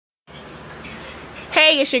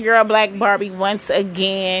Hey, it's your girl Black Barbie once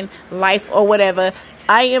again, life or whatever.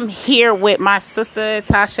 I am here with my sister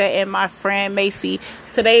Tasha and my friend Macy.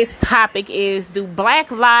 Today's topic is, do Black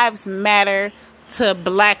lives matter to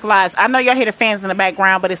Black lives? I know y'all hear the fans in the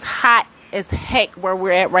background, but it's hot as heck where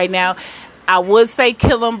we're at right now. I would say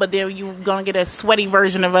kill them, but then you're going to get a sweaty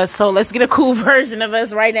version of us. So let's get a cool version of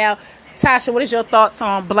us right now. Tasha, what is your thoughts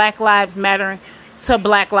on Black lives mattering to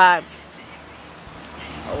Black lives?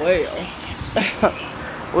 Well,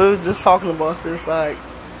 we were just talking about this. Like,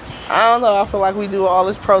 I don't know. I feel like we do all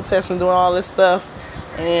this protesting, doing all this stuff,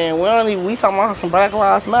 and we talking about some Black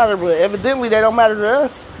lives matter, but evidently they don't matter to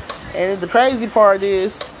us. And the crazy part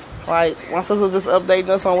is, like, my sister was just updating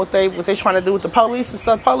us on what they trying to do with the police and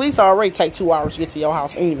stuff. Police already take 2 hours to get to your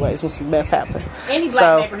house anyways when some mess happen. Any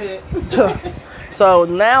black neighborhood. So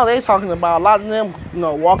now they talking about a lot of them,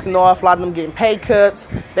 walking off, a lot of them getting pay cuts.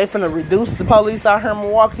 They finna reduce the police out here in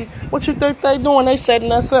Milwaukee. What you think they doing? They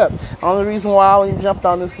setting us up. Only reason why I only jumped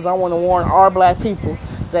on this because I want to warn our black people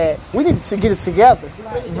that we need to get it together.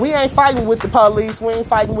 We ain't fighting with the police. We ain't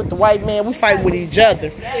fighting with the white man. We fighting with each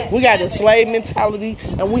other. We got a slave mentality,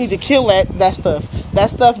 and we need to kill that stuff. That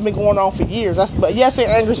stuff been going on for years. But yes, it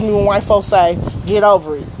angers me when white folks say, get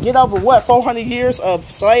over it. Get over what? 400 years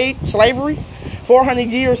of slavery? 400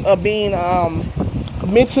 years of being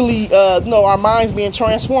mentally, our minds being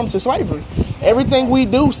transformed to slavery. Everything we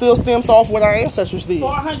do still stems off what our ancestors did.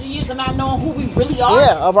 400 years of not knowing who we really are.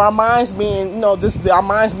 Yeah, of our minds being, our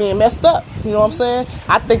minds being messed up. You know what I'm saying?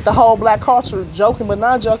 I think the whole black culture, joking but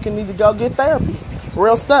not joking, need to go get therapy.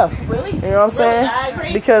 Real stuff. Really? You know what I'm saying? I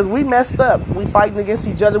agree. Because we messed up. We fighting against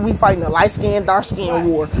each other. We fighting the light skin, dark skin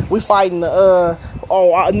war. We fighting the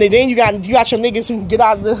and then you got your niggas who get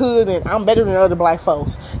out of the hood and I'm better than other black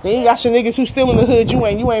folks. Then you got your niggas who still in the hood. You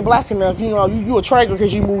ain't black enough. You a traitor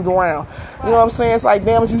because you moved around. You know what I'm saying? It's like,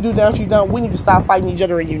 damn if you do, damn if you don't. We need to stop fighting each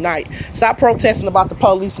other and unite. Stop protesting about the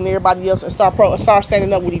police and everybody else and start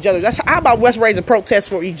standing up with each other. How about let's raise a protest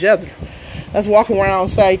for each other? Let's walk around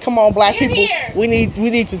and say, come on, black people, we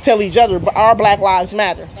need to tell each other, but our black lives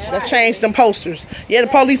matter. Let's change them posters. Yeah, the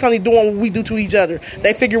police only doing what we do to each other.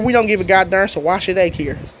 They figure we don't give a goddamn, so why should they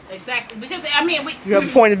care? Exactly. Because, you have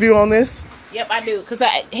a point of view on this? Yep, I do. Because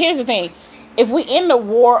here's the thing. If we end the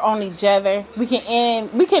war on each other, we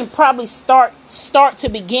can probably start to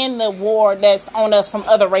begin the war that's on us from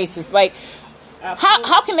other races. Like,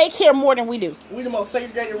 how can they care more than we do? We the most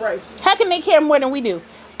segregated race. How can they care more than we do?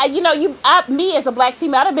 Me as a black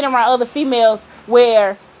female, I've been around other females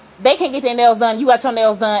where they can't get their nails done, you got your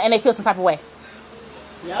nails done, and they feel some type of way.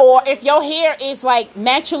 Yep. Or if your hair is like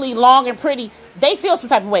naturally long and pretty, they feel some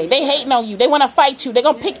type of way. They hating on you. They want to fight you. They're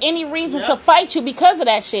going to pick any reason to fight you because of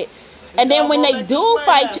that shit. And then when they do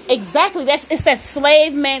fight you, exactly, it's that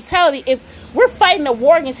slave mentality. If we're fighting a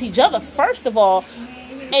war against each other, first of all,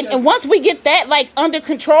 and once we get that under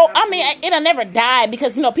control, it'll never die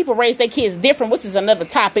because people raise their kids different, which is another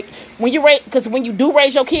topic. When you do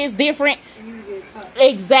raise your kids different,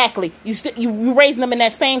 exactly, you raising them in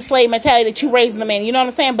that same slave mentality that you raising them in. You know what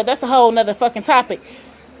I'm saying? But that's a whole nother fucking topic.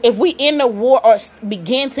 If we end the war or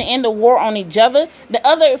begin to end the war on each other, the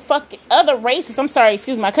other races,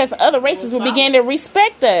 other races will begin to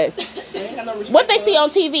respect us. What they see on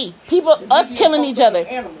TV, us killing each other.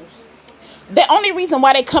 The only reason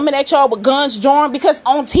why they coming at y'all with guns drawn because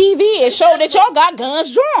on TV it showed that y'all got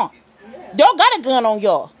guns drawn. Y'all got a gun on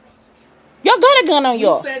y'all. Y'all got a gun on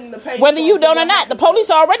y'all. Whether you don't or not, the police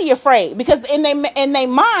are already afraid because in they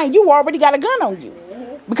mind you already got a gun on you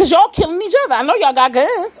because y'all killing each other. I know y'all got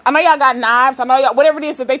guns. I know y'all got knives. I know y'all whatever it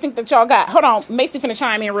is that they think that y'all got. Hold on, Macy finna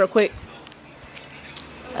chime in real quick.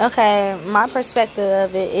 Okay, my perspective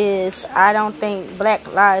of it is I don't think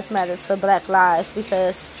Black lives matter to Black lives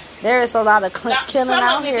because there is a lot of killing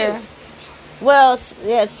out here. Do. Well,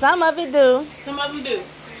 yeah, some of it do. Some of them do.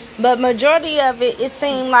 But majority of it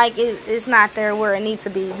seems like it's not there where it needs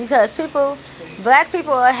to be. Because black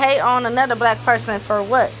people hate on another black person for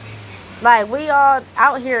what? Like, we all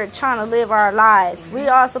out here trying to live our lives. We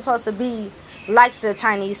all supposed to be like the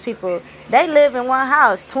Chinese people. They live in one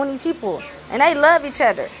house, 20 people. And they love each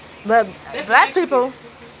other. But black people,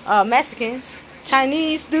 Mexicans,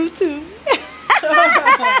 Chinese do too.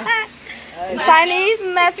 Chinese,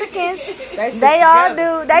 Mexicans, they all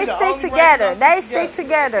do. They stick together. They stick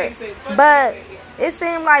together. But it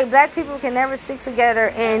seems like black people can never stick together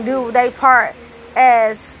and do their part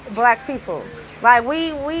as black people. Like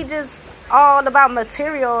we just all about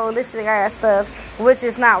materialistic ass stuff, which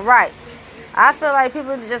is not right. I feel like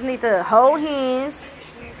people just need to hold hands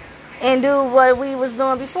and do what we was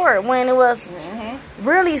doing before when it was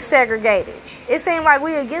really segregated. It seemed like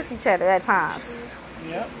we against each other at times.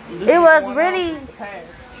 Yep. It was really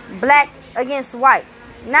black against white.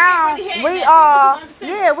 Now we all, we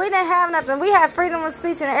didn't have nothing. We have freedom of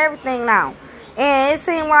speech and everything now, and it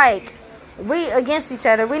seemed like we against each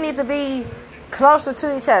other. We need to be closer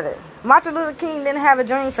to each other. Martin Luther King didn't have a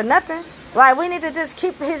dream for nothing. Like, we need to just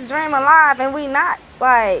keep his dream alive, and we not.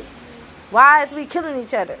 Like, why is we killing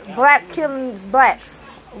each other? Black killing blacks.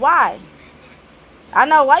 Why? I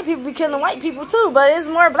know white people be killing white people too, but it's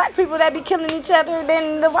more black people that be killing each other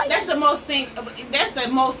than the white. That's the most thing. That's the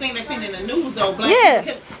most thing that's seen in the news, though. Black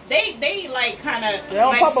people, they like kind of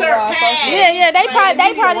like surpass. Yeah. They probably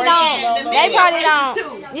don't. They probably don't.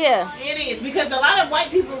 Too. Yeah. It is because a lot of white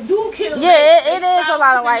people do kill. Yeah, it is a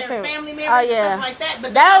lot of white people. Family members, stuff like that.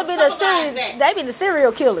 But that would be the serious. They be the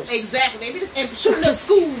serial killers. Exactly. They be and shooting up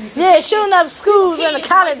schools. Yeah, shooting up schools and the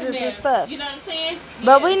colleges and stuff. You know what I'm saying?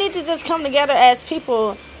 But we need to just come together as people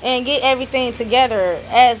and get everything together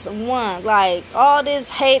as one. Like, all this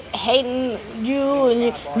hating you,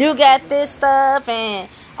 and you got this stuff, and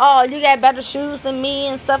oh, you got better shoes than me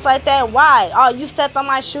and stuff like that. Why? Oh, you stepped on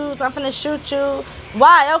my shoes, I'm finna shoot you.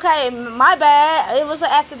 Why? Okay, my bad. It was an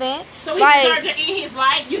accident. So he deserved to end his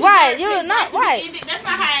life. You're not right. That's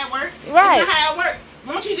not how it works. Right. That's not how it works.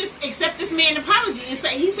 Why don't you just accept this man's apology and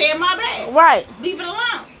say he said my bad? Right. Leave it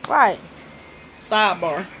alone. Right.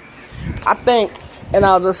 Sidebar. I think, and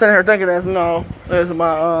I was just sitting here thinking that, as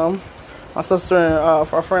my sister and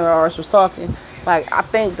a friend of ours was talking, like, I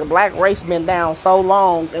think the black race been down so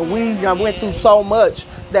long and we went through so much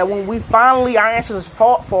that when we finally, our ancestors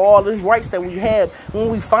fought for all these rights that we had, when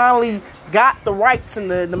we finally got the rights and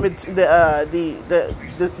the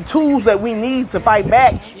tools that we need to fight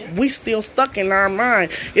back, we still stuck in our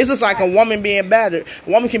mind. It's just like a woman being battered. A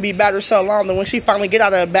woman can be battered so long that when she finally get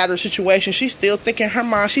out of a battered situation, she's still thinking in her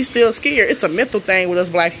mind, she's still scared. It's a mental thing with us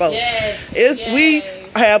black folks. We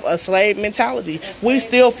have a slave mentality. We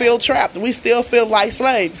still feel trapped. We still feel like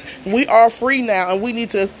slaves. We are free now, and we need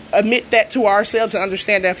to admit that to ourselves and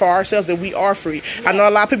understand that for ourselves, that we are free. I know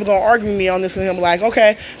a lot of people gonna argue with me on this, and I'm like,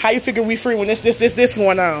 okay, how you figure we free when this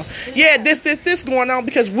going on? Yeah, this going on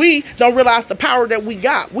because we don't realize the power that we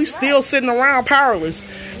got. We still sitting around powerless.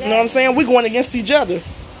 You know what I'm saying? We going against each other.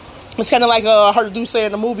 It's kind of like I heard a dude say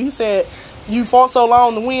in the movie. He said, you fought so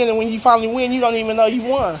long to win, and when you finally win, you don't even know you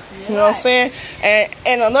won. You know what I'm saying?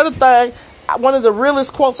 And another thing, one of the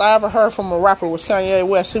realest quotes I ever heard from a rapper was Kanye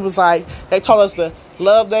West. He was like, they told us to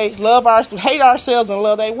hate ourselves and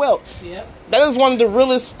love their wealth. Yep. That is one of the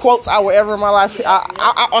realest quotes I will ever in my life.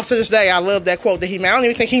 I to this day, I love that quote that he made. I don't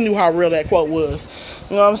even think he knew how real that quote was.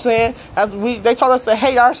 You know what I'm saying? They told us to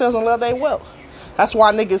hate ourselves and love their wealth. That's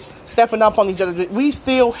why niggas stepping up on each other. We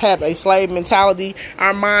still have a slave mentality.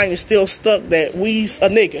 Our mind is still stuck that we's a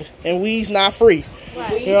nigga and we's not free.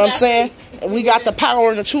 Right. You know what I'm saying? We got the power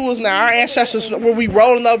and the tools now. Our ancestors will be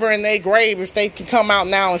rolling over in their grave if they can come out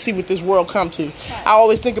now and see what this world come to. I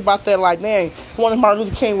always think about that like, dang, one of Martin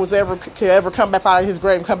Luther King could ever come back out of his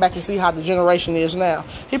grave and come back and see how the generation is now.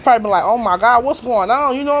 He'd probably be like, oh my God, what's going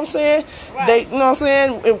on? You know what I'm saying? Right. You know what I'm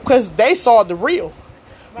saying? Because they saw the real.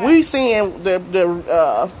 Right. We seeing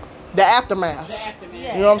the aftermath. You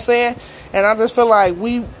know what I'm saying? And I just feel like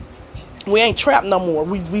we ain't trapped no more.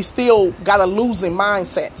 We still got a losing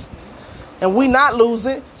mindset. And we not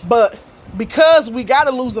losing, but because we got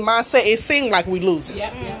a losing mindset, it seems like we losing.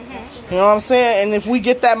 Yep. You know what I'm saying? And if we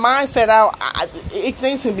get that mindset out,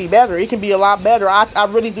 things can be better. It can be a lot better. I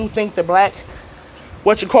really do think the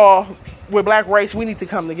with black race, we need to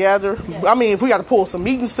come together. Yeah. I mean, if we got to pull some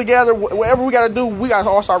meetings together, whatever we got to do, we got to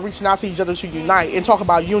all start reaching out to each other to unite and talk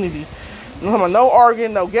about unity. No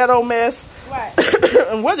arguing, no ghetto mess. Right.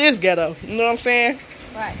 And what is ghetto? You know what I'm saying?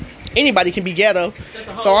 Right. Anybody can be ghetto.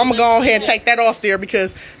 So I'm going to go ahead and take that off there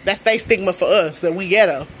because that's their stigma for us, that we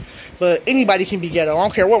ghetto. But anybody can be ghetto. I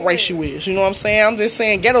don't care what race you is. You know what I'm saying? I'm just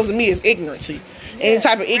saying ghetto to me is ignorancy. Any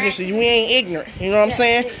type of ignorancy. We ain't ignorant. You know what I'm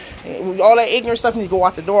saying? All that ignorant stuff needs to go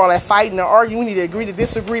out the door. All that fighting and arguing, we need to agree to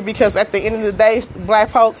disagree because at the end of the day,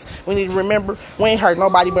 black folks, we need to remember we ain't hurt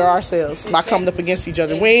nobody but ourselves by coming up against each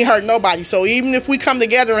other. We ain't hurt nobody. So even if we come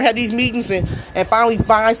together and have these meetings and finally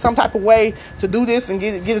find some type of way to do this and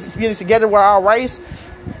get it together with our race,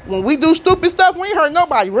 when we do stupid stuff, we ain't hurt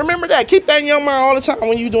nobody. Remember that. Keep that in your mind all the time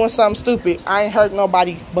when you doing something stupid. I ain't hurt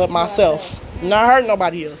nobody but myself. Not hurt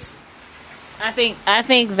nobody else. I think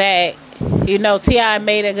that, T.I.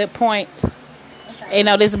 made a good point.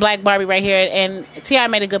 This is Black Barbie right here, and T.I.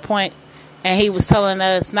 made a good point, and he was telling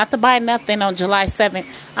us not to buy nothing on July 7th.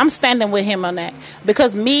 I'm standing with him on that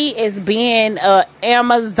because me as being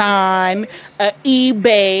Amazon,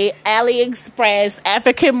 eBay, AliExpress,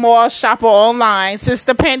 African mall shopper online since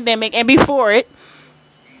the pandemic and before it,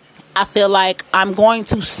 I feel like I'm going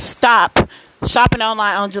to stop shopping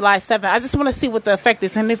online on July 7th. I just want to see what the effect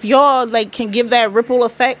is. And if y'all like can give that ripple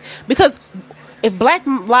effect, because if black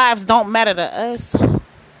lives don't matter to us,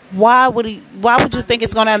 why would you think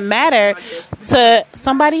it's gonna matter to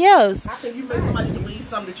somebody else? How can you make somebody believe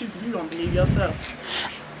something that you don't believe yourself?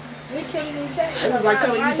 It's like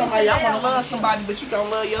telling you somebody, I want to love somebody, but you don't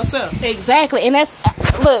love yourself. Exactly. And that's,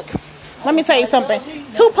 look, let me tell you something.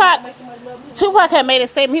 Tupac had made a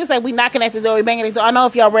statement. He was like, we knocking at the door, we banging at the door. I know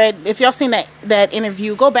if y'all seen that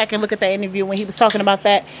interview, go back and look at that interview when he was talking about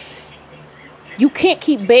that. You can't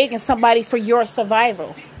keep begging somebody for your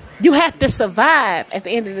survival. You have to survive at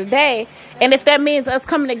the end of the day. And if that means us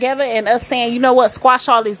coming together and us saying, you know what, squash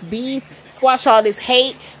all this beef, squash all this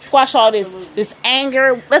hate, squash all this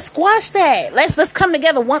anger, let's squash that. Let's come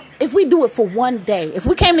together. If we do it for one day, if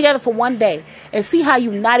we came together for one day and see how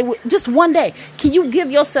united, just one day, can you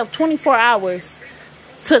give yourself 24 hours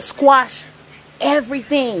to squash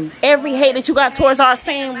everything, every hate that you got towards our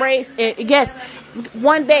same race? Yes,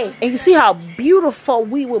 one day, and you see how beautiful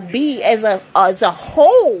we will be as a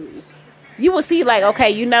whole. You will see, like, okay,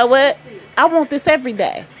 you know what? I want this every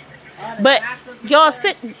day. But y'all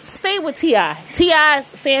stay with T.I. T.I.'s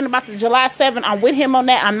saying about the July 7th. I'm with him on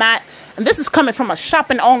that. I'm not. And this is coming from a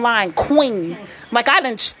shopping online queen. Like,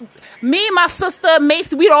 me and my sister,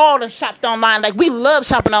 Macy, we all done shopped online. Like, we love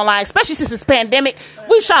shopping online, especially since this pandemic.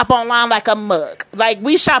 We shop online like a mug. Like,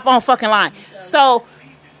 we shop on fucking line. So,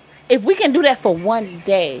 if we can do that for one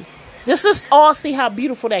day, just all see how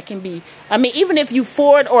beautiful that can be. I mean, even if you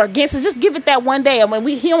for it or against it, just give it that one day. I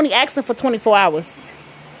mean, he only asking for 24 hours.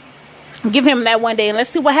 Give him that one day and let's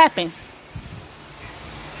see what happens.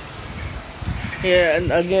 Yeah,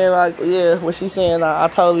 and again, like, yeah, what she's saying, I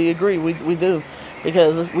totally agree. We do.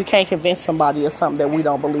 Because we can't convince somebody of something that we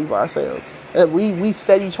don't believe ourselves. We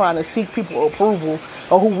steady trying to seek people approval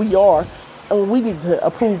of who we are. And we need to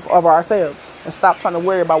approve of ourselves and stop trying to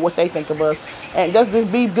worry about what they think of us. And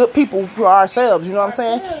just be good people for ourselves, you know what I'm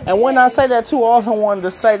saying? And when I say that too, I also wanted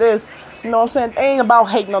to say this. You know what I'm saying? It ain't about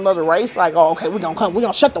hating another race. Like, oh, okay, we're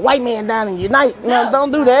gonna shut the white man down and unite. You know,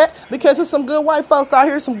 don't do that. Because there's some good white folks out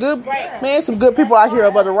here, some good people out here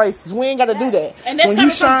of other races. We ain't got to do that. And that's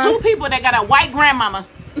coming from two people that got a white grandmama.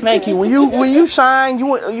 Thank you. When you shine,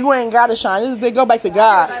 you ain't got to shine. They go back to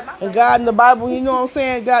God. And God in the Bible, you know what I'm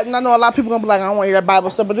saying? God, and I know a lot of people going to be like, I don't want to hear that Bible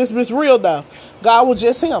stuff, but this is real, though. God was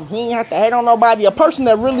just him. He ain't have to hate on nobody. A person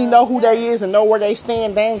that really know who they is and know where they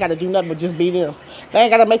stand, they ain't got to do nothing but just be them. They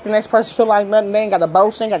ain't got to make the next person feel like nothing. They ain't got to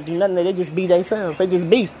boast. They ain't got to do nothing. They just be themselves. They just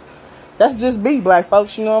be. That's just be, black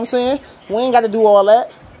folks. You know what I'm saying? We ain't got to do all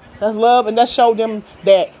that. That's love, and that showed them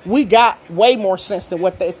that we got way more sense than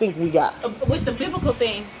what they think we got. With the biblical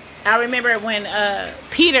thing, I remember when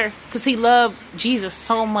Peter, because he loved Jesus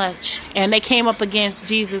so much, and they came up against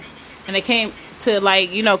Jesus, and they came to,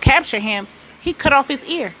 like, you know, capture him, he cut off his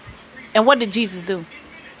ear. And what did Jesus do?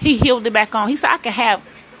 He healed it back on. He said, I can have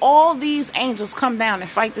all these angels come down and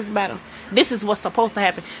fight this battle. This is what's supposed to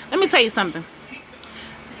happen. Let me tell you something.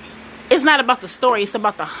 It's not about the story. It's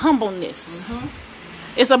about the humbleness. Mm-hmm.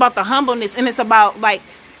 It's about the humbleness, and it's about, like,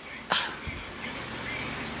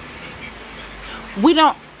 we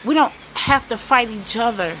don't have to fight each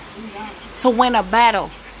other to win a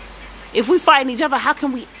battle. If we fight each other, how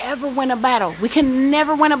can we ever win a battle? We can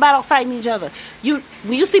never win a battle fighting each other. When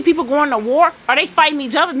you see people going to war, are they fighting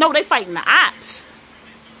each other? No, they fighting the ops.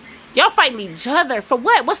 Y'all fighting each other for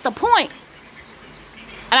what? What's the point?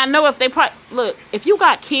 And I know if you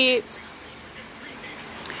got kids,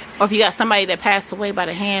 or if you got somebody that passed away by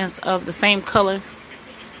the hands of the same color,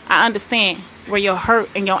 I understand where your hurt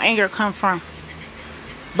and your anger come from.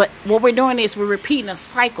 But what we're doing is we're repeating a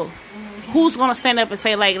cycle. Mm-hmm. Who's gonna stand up and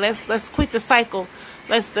say, like, let's quit the cycle,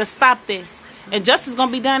 let's stop this, and justice is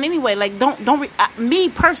gonna be done anyway. Like, me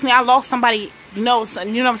personally, I lost somebody, you know what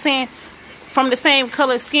I'm saying, from the same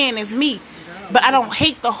color skin as me, but I don't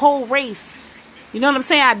hate the whole race. You know what I'm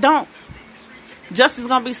saying? I don't. Justice is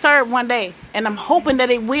gonna be served one day, and I'm hoping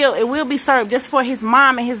that it will be served just for his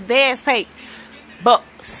mom and his dad's sake. But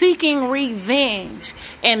seeking revenge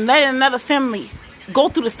and letting another family go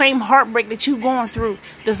through the same heartbreak that you going through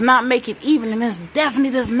does not make it even, and this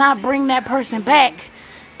definitely does not bring that person back.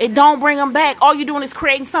 It don't bring them back. All you're doing is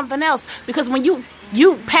creating something else, because when you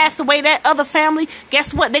pass away that other family,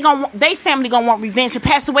 guess what? They family gonna want revenge and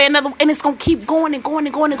pass away another, and it's gonna keep going and going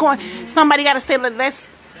and going and going. Somebody gotta say, let's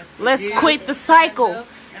quit the cycle.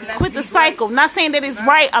 Let's quit the cycle. Not saying that it's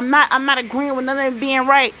right. I'm not agreeing with none of it being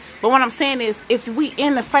right. But what I'm saying is, if we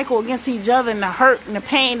end the cycle against each other and the hurt and the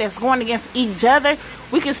pain that's going against each other,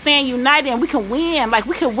 we can stand united and we can win. Like,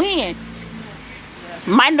 we can win.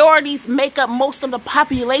 Minorities make up most of the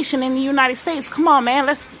population in the United States. Come on, man.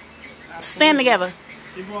 Let's stand together.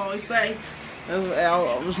 People always say,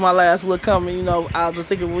 this was my last little comment, you know, I was just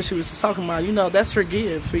thinking what she was talking about, you know, that's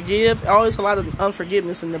forgive. Forgive. Always a lot of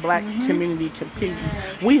unforgiveness in the black community.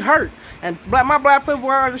 We hurt. And my black people,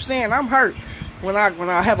 I understand, I'm hurt. When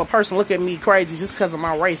I have a person look at me crazy just because of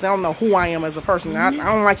my race, I don't know who I am as a person. I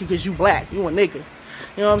don't like you because you black. You a nigga.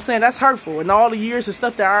 You know what I'm saying? That's hurtful. And all the years and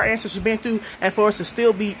stuff that our ancestors have been through, and for us to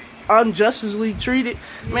still be unjustly treated,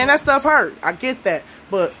 man, that stuff hurt. I get that.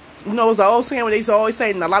 But, you know, it's an old saying where they used to always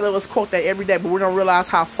say, and a lot of us quote that every day, but we don't realize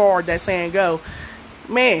how far that saying go.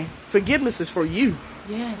 Man, forgiveness is for you.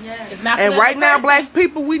 Yes. It's not and right now, black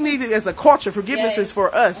people, we need it as a culture. Forgiveness is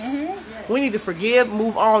for us. We need to forgive,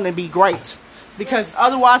 move on, and be great. Because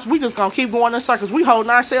otherwise, we just gonna keep going in circles. We holding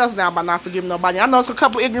ourselves down by not forgiving nobody. I know it's a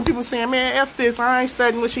couple ignorant people saying, man, F this, I ain't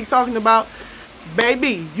studying what she talking about.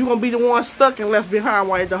 Baby, you gonna be the one stuck and left behind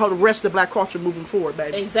while the whole rest of the black culture moving forward,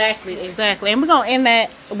 baby. Exactly. And we're gonna end that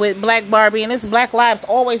with Black Barbie, and this Black Lives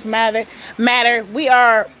Always Matter. We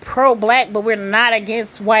are pro-black, but we're not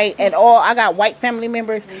against white at all. I got white family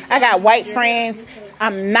members. I got white friends.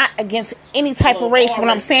 I'm not against any type of race. What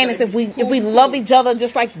I'm saying is if we love each other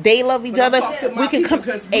just like they love each other, we can come.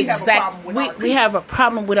 Exactly. We have a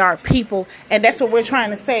problem with our people, and that's what we're trying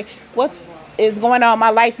to say. What is going on? My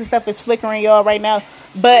lights and stuff is flickering, y'all, right now.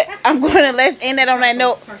 But let's end it on that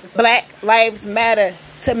note. Black lives matter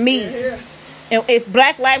to me. And if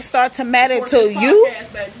black lives start to matter to you,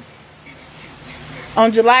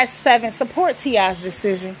 on July 7th, support T.I.'s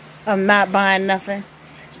decision of not buying nothing.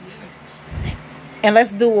 And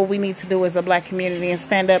let's do what we need to do as a black community and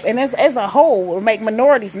stand up. And as a whole, we'll make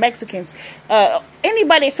minorities, Mexicans,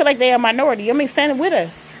 anybody feel like they're a minority, stand with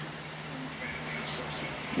us.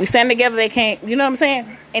 We stand together, they can't, you know what I'm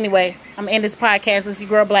saying? Anyway, I'm in this podcast. It's your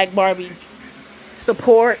girl, Black Barbie.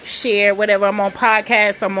 Support, share, whatever. I'm on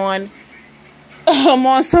podcasts. I'm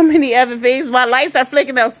on so many other things. My lights are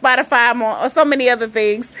flicking on Spotify. I'm on so many other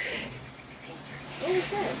things.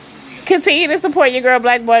 Continue to support your girl,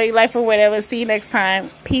 Black Barbie, life or whatever. See you next time.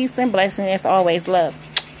 Peace and blessing. As always, love.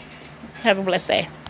 Have a blessed day.